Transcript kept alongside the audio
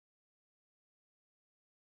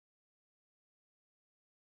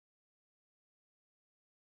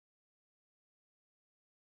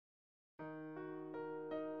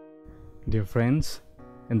Dear friends,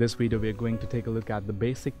 in this video we are going to take a look at the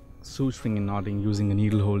basic suturing and knotting using a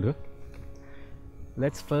needle holder.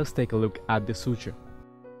 Let's first take a look at the suture.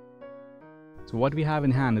 So what we have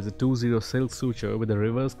in hand is a 2/0 silk suture with a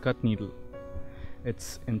reverse cut needle.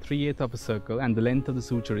 It's in 3/8 of a circle and the length of the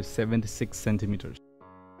suture is 76 centimeters.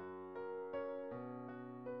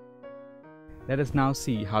 Let us now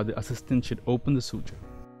see how the assistant should open the suture.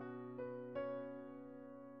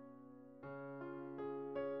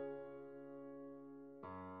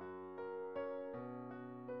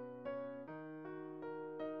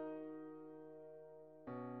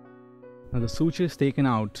 Now the suture is taken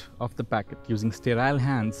out of the packet using sterile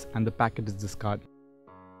hands and the packet is discarded.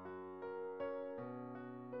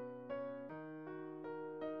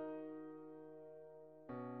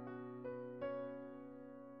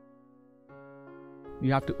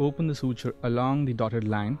 You have to open the suture along the dotted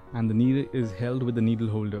line and the needle is held with the needle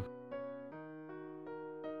holder.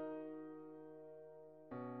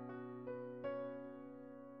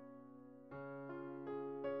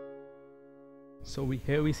 So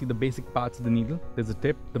here we see the basic parts of the needle. There's a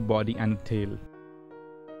tip, the body and the tail.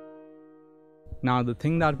 Now the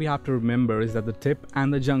thing that we have to remember is that the tip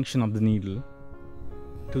and the junction of the needle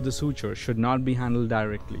to the suture should not be handled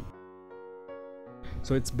directly.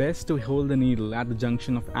 So it's best to hold the needle at the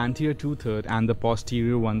junction of anterior 2/3 and the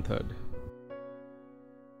posterior 1/3.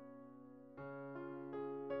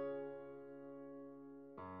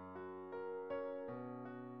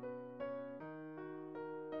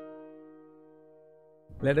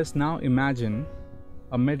 Let us now imagine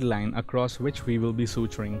a midline across which we will be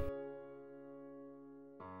suturing.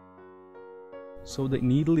 So the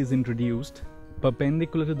needle is introduced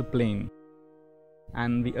perpendicular to the plane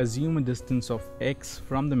and we assume a distance of x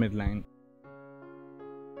from the midline.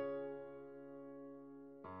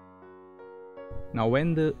 Now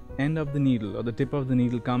when the end of the needle or the tip of the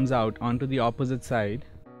needle comes out onto the opposite side,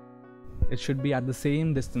 it should be at the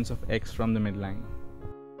same distance of x from the midline.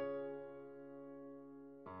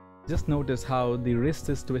 Just notice how the wrist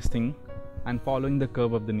is twisting and following the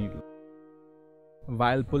curve of the needle.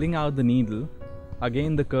 While pulling out the needle,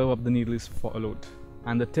 again the curve of the needle is followed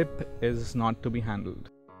and the tip is not to be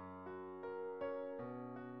handled.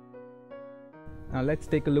 Now let's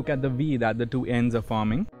take a look at the V that the two ends are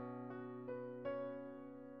forming.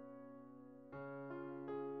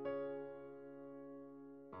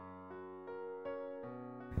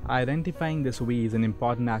 Identifying this V is an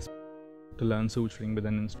important aspect to learn suturing with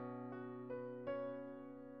an instrument.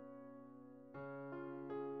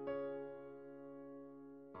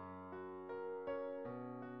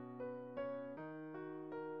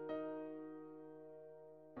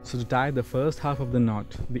 So to tie the first half of the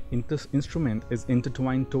knot, the instrument is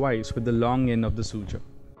intertwined twice with the long end of the suture.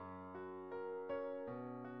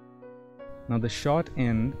 Now the short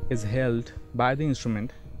end is held by the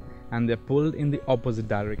instrument and they are pulled in the opposite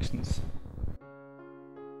directions.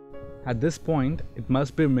 At this point, it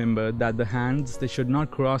must be remembered that the hands, they should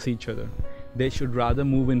not cross each other. They should rather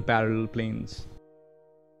move in parallel planes.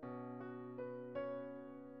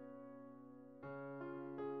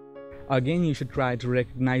 Again, you should try to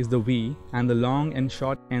recognize the V and the long and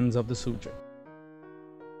short ends of the suture.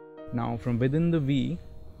 Now from within the V,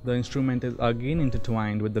 the instrument is again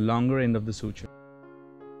intertwined with the longer end of the suture.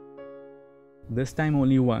 This time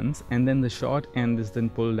only once, and then the short end is then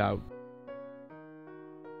pulled out.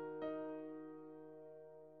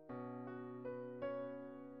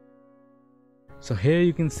 So here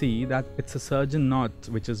you can see that it's a surgeon knot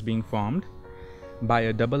which is being formed by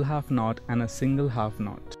a double half knot and a single half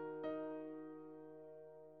knot.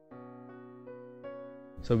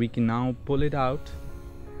 So we can now pull it out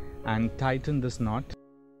and tighten this knot.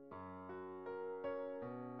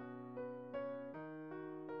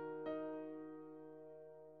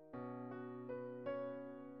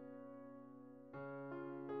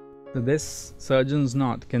 So this surgeon's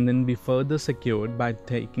knot can then be further secured by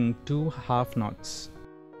taking 2 half knots.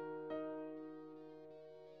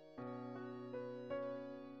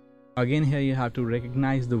 Again here you have to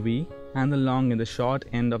recognize the V and the long and the short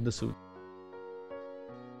end of the suture.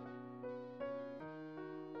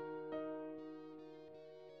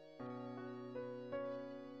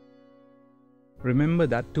 Remember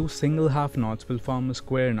that 2 single half knots will form a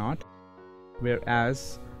square knot,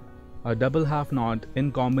 whereas a double half knot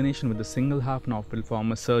in combination with a single half knot will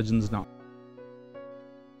form a surgeon's knot.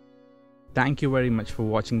 Thank you very much for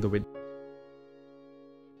watching the video.